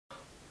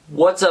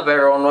What's up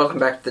everyone, welcome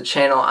back to the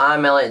channel.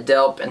 I'm Elliott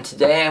Delp, and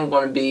today I'm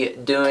going to be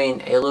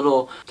doing a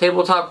little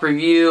tabletop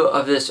review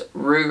of this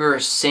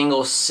Ruger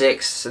Single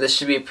 6. So this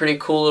should be a pretty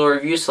cool little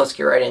review, so let's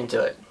get right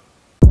into it.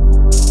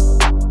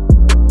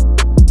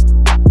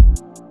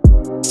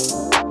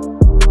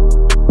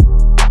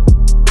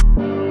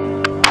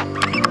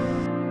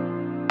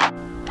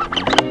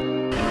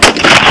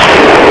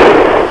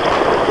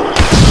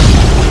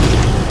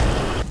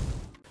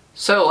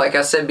 So, like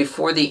I said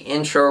before the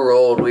intro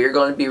rolled, we are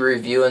going to be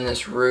reviewing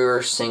this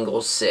Ruger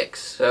Single 6.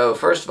 So,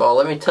 first of all,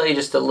 let me tell you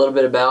just a little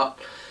bit about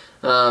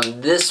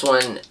this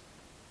one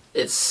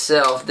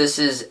itself. This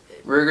is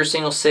Ruger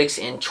Single 6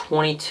 in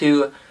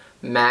 22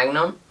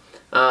 Magnum.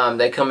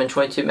 They come in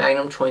 22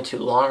 Magnum, 22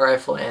 Long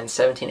Rifle, and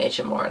 17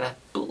 HMR, and I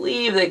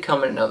believe they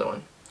come in another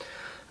one.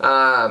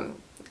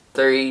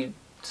 30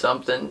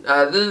 something.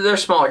 They're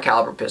smaller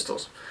caliber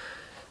pistols.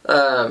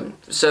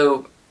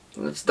 So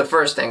that's the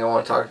first thing I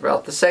want to talk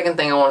about. The second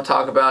thing I want to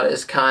talk about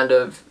is kind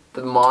of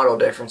the model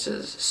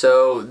differences.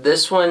 So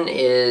this one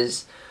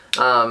is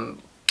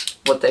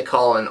what they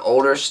call an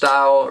older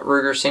style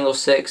Ruger Single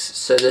 6.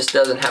 So this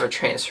doesn't have a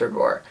transfer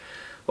bar.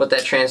 What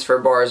that transfer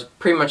bar is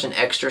pretty much an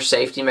extra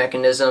safety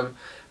mechanism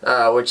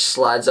which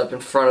slides up in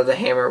front of the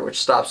hammer,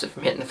 which stops it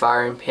from hitting the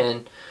firing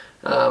pin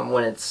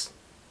when it's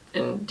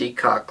in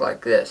decock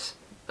like this.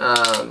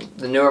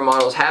 The newer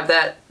models have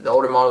that, the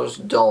older models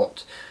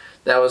don't.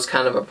 That was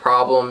kind of a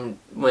problem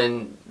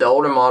when the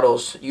older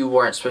models, you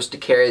weren't supposed to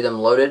carry them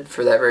loaded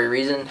for that very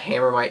reason.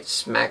 Hammer might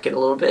smack it a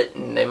little bit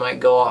and they might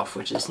go off,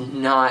 which is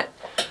not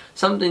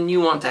something you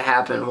want to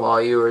happen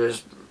while you were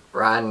just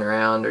riding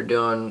around or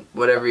doing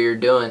whatever you're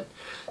doing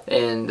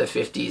in the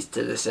 50s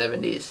to the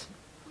 70s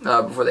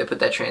before they put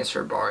that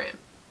transfer bar in.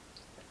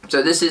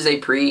 So this is a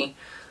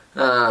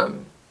pre-model.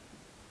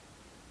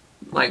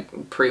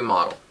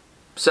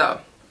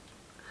 So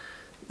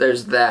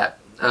there's that.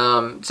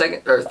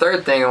 Second or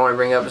third thing I want to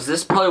bring up is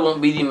this probably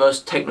won't be the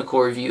most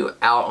technical review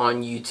out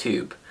on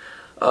YouTube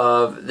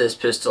of this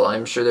pistol.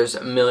 I'm sure there's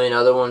a million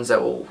other ones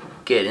that will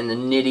get in the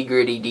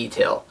nitty-gritty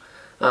detail.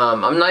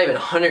 I'm not even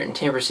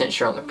 110%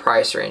 sure on the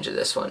price range of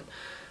this one.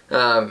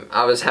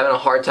 I was having a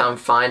hard time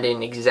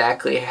finding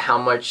exactly how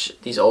much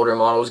these older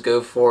models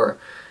go for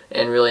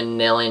and really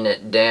nailing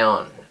it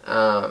down.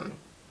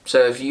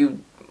 So if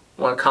you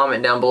want to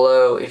comment down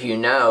below if you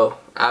know,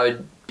 I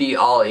would be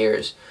all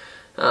ears.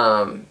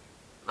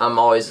 I'm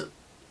always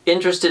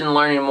interested in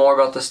learning more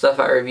about the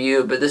stuff I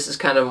review, but this is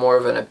kind of more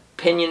of an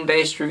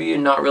opinion-based review,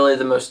 not really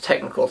the most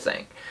technical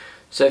thing.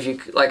 So if you,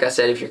 like I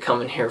said, if you're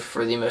coming here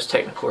for the most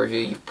technical review,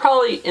 you're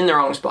probably in the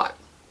wrong spot.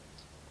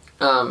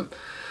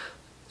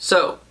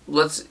 So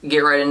let's get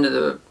right into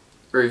the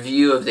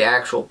review of the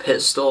actual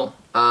pistol.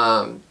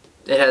 It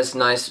has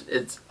nice,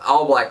 it's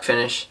all black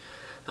finish.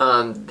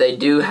 They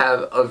do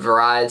have a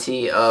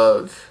variety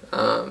of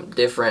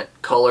different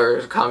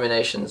colors,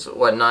 combinations,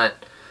 whatnot.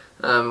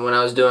 When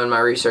I was doing my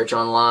research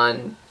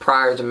online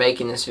prior to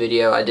making this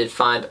video, I did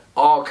find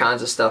all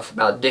kinds of stuff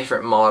about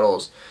different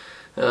models,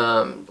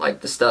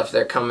 like the stuff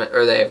they're coming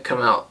or they have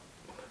come out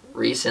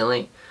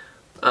recently,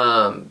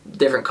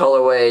 different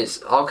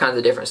colorways, all kinds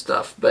of different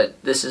stuff. But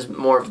this is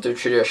more of the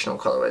traditional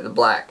colorway, the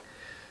black.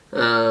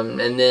 And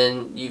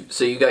then you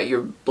got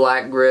your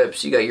black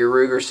grips, you got your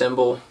Ruger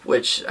symbol,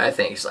 which I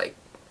think is like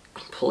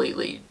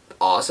completely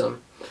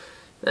awesome.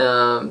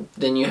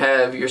 Then you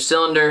have your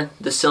cylinder.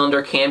 The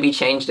cylinder can be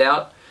changed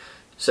out,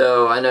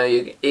 so I know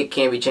it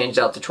can be changed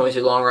out to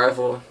 22 Long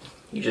Rifle.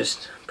 You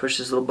just push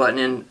this little button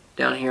in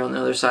down here on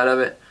the other side of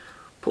it,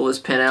 pull this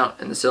pin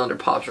out, and the cylinder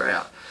pops right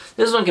out.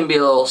 This one can be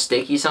a little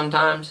sticky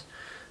sometimes,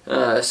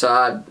 so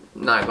I'm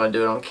not going to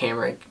do it on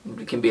camera.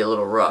 It can be a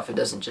little rough. It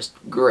doesn't just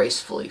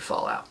gracefully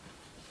fall out.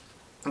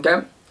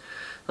 Okay,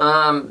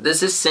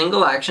 this is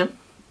single action,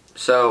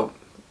 so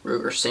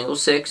Ruger Single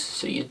 6,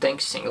 so you'd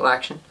think single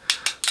action.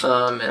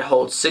 It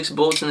holds 6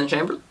 bullets in the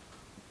chamber,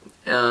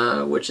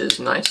 which is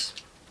nice.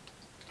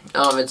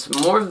 It's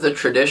more of the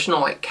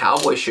traditional like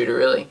cowboy shooter,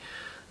 really.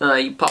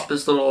 You pop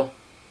this little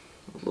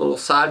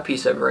side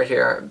piece over right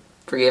here.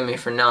 Forgive me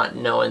for not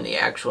knowing the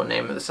actual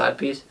name of the side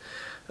piece.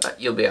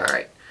 You'll be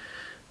alright.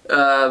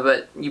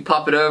 But you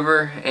pop it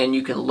over and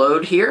you can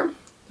load here,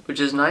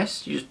 which is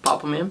nice. You just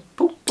pop them in,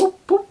 boop, boop,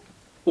 boop.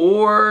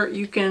 Or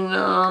you can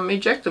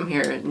eject them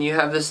here, and you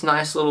have this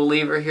nice little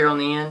lever here on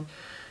the end.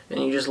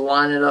 And you just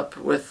line it up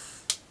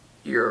with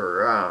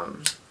your I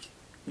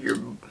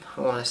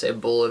want to say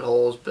bullet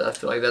holes, but I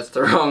feel like that's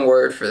the wrong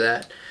word for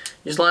that.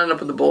 You just line it up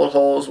with the bullet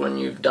holes when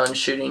you've done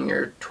shooting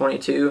your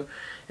 22,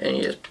 and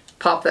you just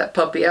pop that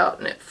puppy out,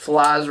 and it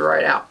flies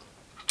right out,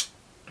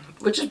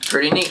 which is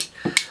pretty neat.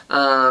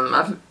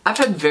 I've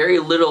had very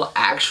little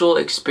actual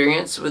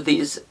experience with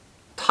these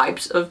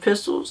types of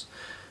pistols.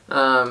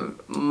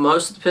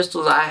 Most of the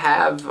pistols I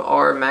have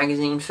are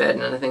magazine fed,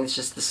 and I think it's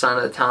just the sign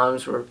of the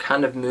times. We're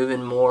kind of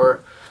moving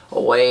more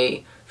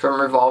away from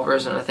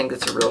revolvers, and I think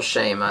it's a real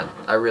shame.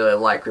 I really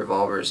like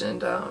revolvers,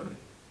 and I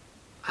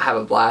have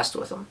a blast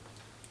with them.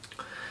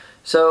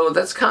 So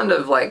that's kind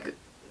of like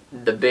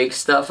the big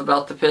stuff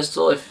about the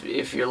pistol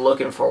if you're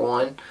looking for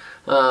one.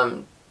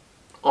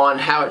 on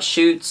how it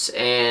shoots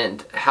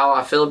and how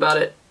I feel about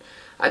it,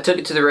 I took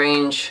it to the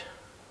range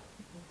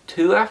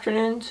two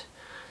afternoons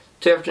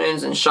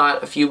and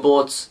shot a few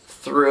bullets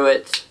through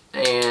it,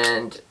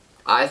 and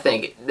I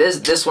think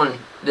this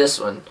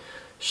one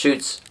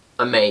shoots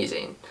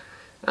amazing.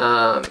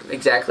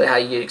 Exactly how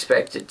you'd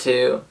expect it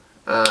to.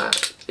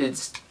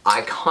 It's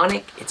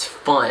iconic. It's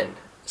fun.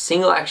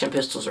 Single action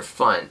pistols are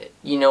fun.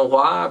 You know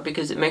why?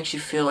 Because it makes you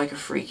feel like a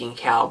freaking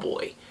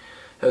cowboy.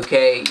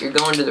 Okay, you're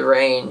going to the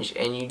range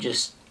and you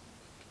just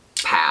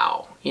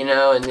pow, you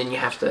know, and then you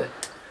have to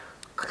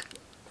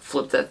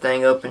flip that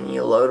thing open and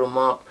you load them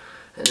up,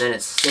 and then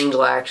it's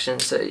single action.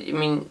 So I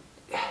mean,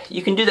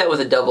 you can do that with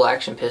a double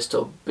action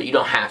pistol, but you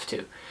don't have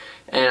to.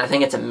 And I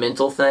think it's a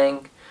mental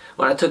thing.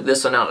 When I took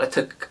this one out, I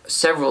took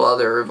several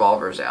other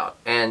revolvers out,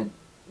 and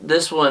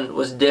this one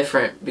was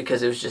different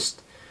because it was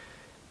just,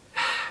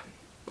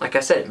 like I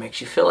said, it makes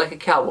you feel like a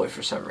cowboy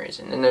for some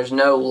reason, and there's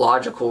no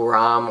logical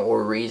rhyme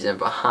or reason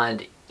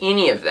behind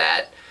any of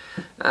that,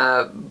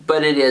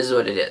 but it is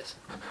what it is.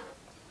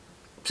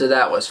 So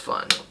that was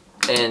fun,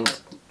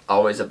 and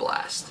always a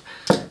blast.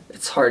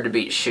 It's hard to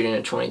beat shooting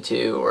a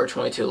 22 or a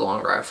 22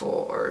 long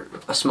rifle or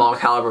a small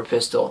caliber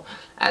pistol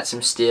at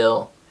some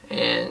steel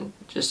and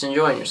just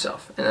enjoying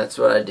yourself, and that's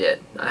what I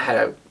did. I had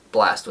a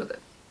blast with it.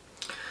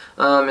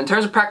 In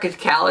terms of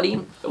practicality,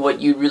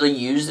 what you really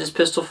use this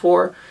pistol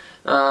for,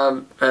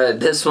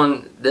 this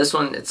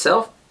one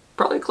itself,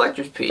 probably a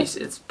collector's piece.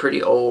 It's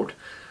pretty old,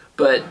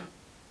 but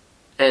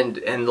and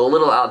a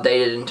little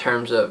outdated in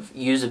terms of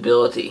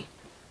usability,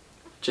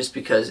 just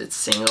because it's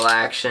single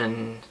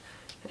action,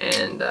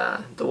 and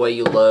the way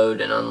you load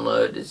and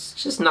unload is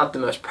just not the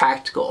most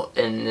practical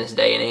in this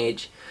day and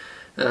age.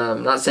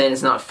 I'm not saying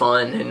it's not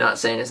fun and not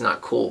saying it's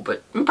not cool,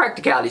 but in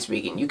practicality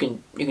speaking, you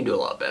can do a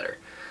lot better.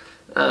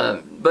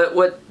 But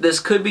what this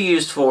could be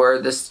used for,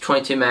 this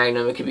 22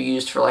 Magnum, it could be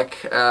used for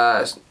like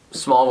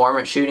small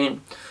varmint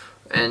shooting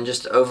and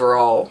just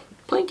overall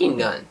plinking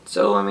gun.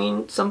 So I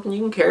mean, something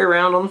you can carry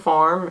around on the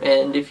farm,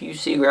 and if you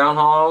see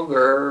groundhog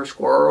or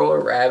squirrel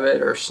or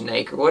rabbit or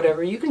snake or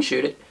whatever, you can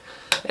shoot it.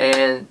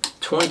 And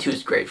 22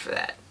 is great for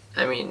that.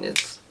 I mean,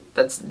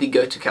 that's the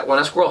go-to cat. When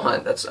I squirrel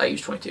hunt, I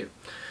use 22.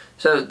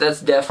 So that's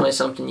definitely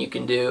something you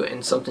can do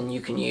and something you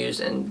can use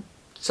and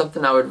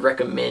something I would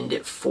recommend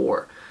it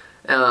for.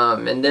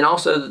 And then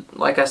also,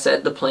 like I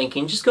said, the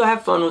plinking, just go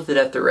have fun with it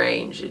at the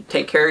range.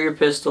 Take care of your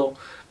pistol.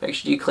 Make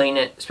sure you clean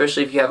it,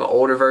 especially if you have an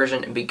older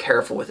version, and be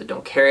careful with it.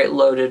 Don't carry it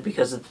loaded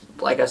because,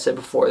 like I said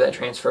before, that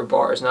transfer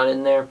bar is not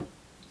in there.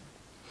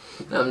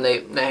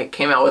 They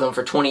came out with them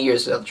for 20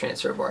 years without the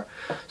transfer bar.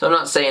 So I'm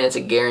not saying it's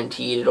a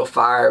guaranteed it'll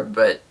fire,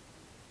 but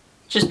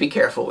just be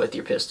careful with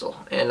your pistol.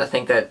 And I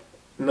think that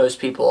most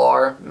people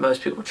are.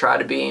 Most people try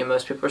to be, and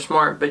most people are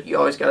smart, but you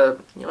always gotta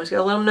let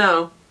them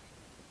know.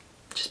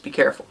 Just be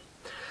careful.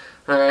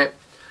 Alright,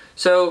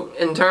 so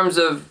in terms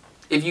of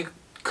if you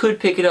could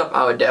pick it up,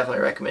 I would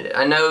definitely recommend it.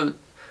 I know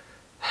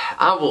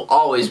I will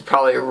always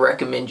probably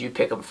recommend you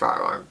pick up a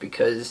firearm,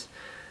 because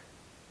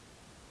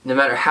no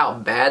matter how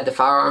bad the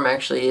firearm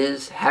actually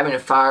is, having a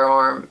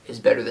firearm is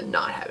better than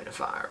not having a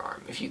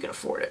firearm if you can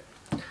afford it.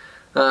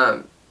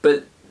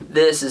 But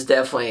this is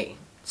definitely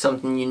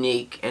something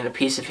unique and a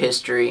piece of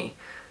history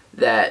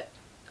that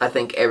I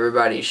think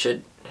everybody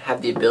should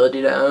have the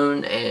ability to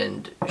own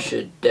and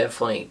should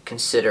definitely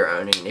consider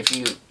owning. If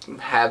you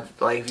have,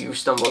 like, if you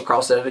stumble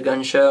across it at a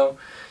gun show,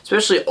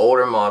 especially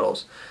older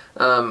models.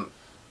 And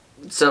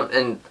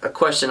a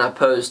question I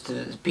posed to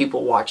the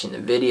people watching the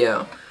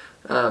video,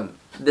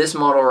 this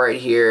model right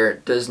here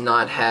does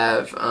not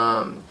have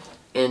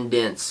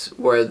indents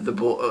where the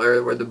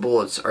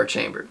bullets are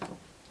chambered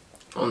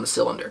on the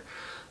cylinder.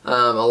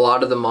 A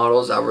lot of the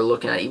models I were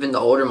looking at, even the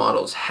older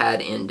models,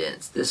 had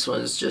indents. This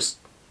one's just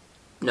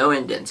no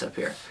indents up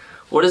here.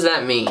 What does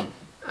that mean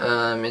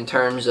in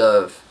terms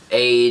of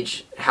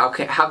age? How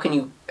can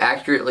you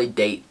accurately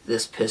date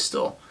this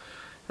pistol?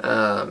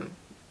 And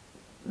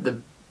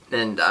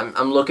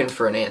I'm looking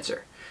for an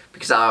answer,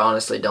 because I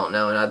honestly don't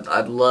know, and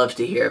I'd love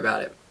to hear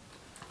about it,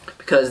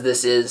 because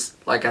this is,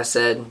 like I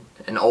said,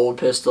 an old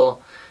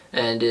pistol,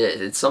 and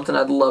it's something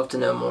I'd love to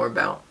know more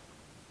about.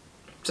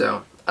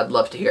 So I'd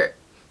love to hear it.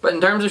 But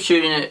in terms of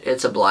shooting it,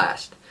 it's a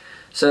blast.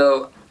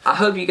 So I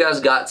hope you guys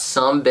got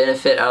some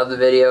benefit out of the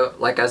video.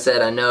 Like I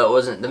said, I know it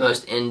wasn't the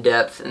most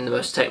in-depth and the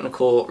most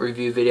technical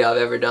review video I've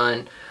ever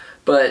done,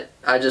 but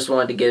I just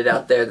wanted to get it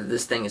out there that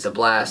this thing is a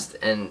blast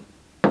and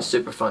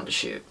super fun to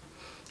shoot.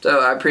 So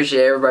I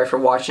appreciate everybody for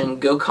watching.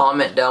 Go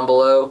comment down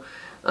below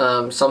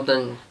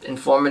something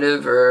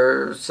informative,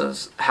 or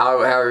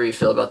however you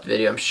feel about the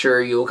video. I'm sure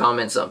you will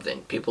comment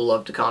something. People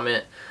love to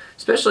comment,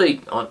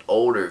 especially on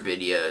older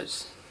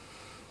videos.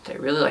 They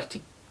really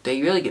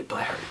get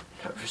butthurt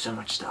over so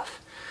much stuff.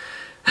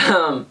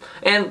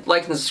 And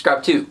like and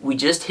subscribe too. We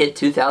just hit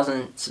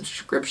 2,000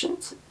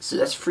 subscriptions, so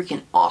that's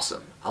freaking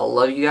awesome. I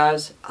love you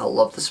guys. I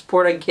love the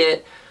support I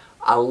get.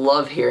 I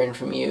love hearing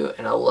from you,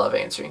 and I love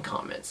answering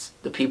comments.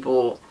 The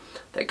people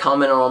that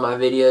comment on all my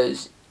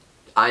videos,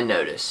 I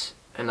notice,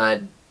 and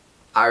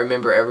I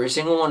remember every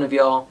single one of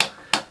y'all,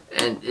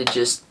 and it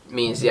just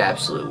means the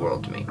absolute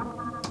world to me.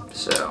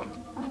 So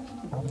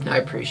I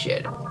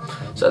appreciate it.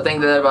 So I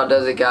think that about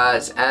does it,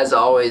 guys. As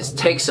always,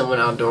 take someone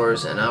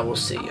outdoors, and I will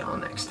see y'all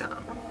next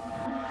time.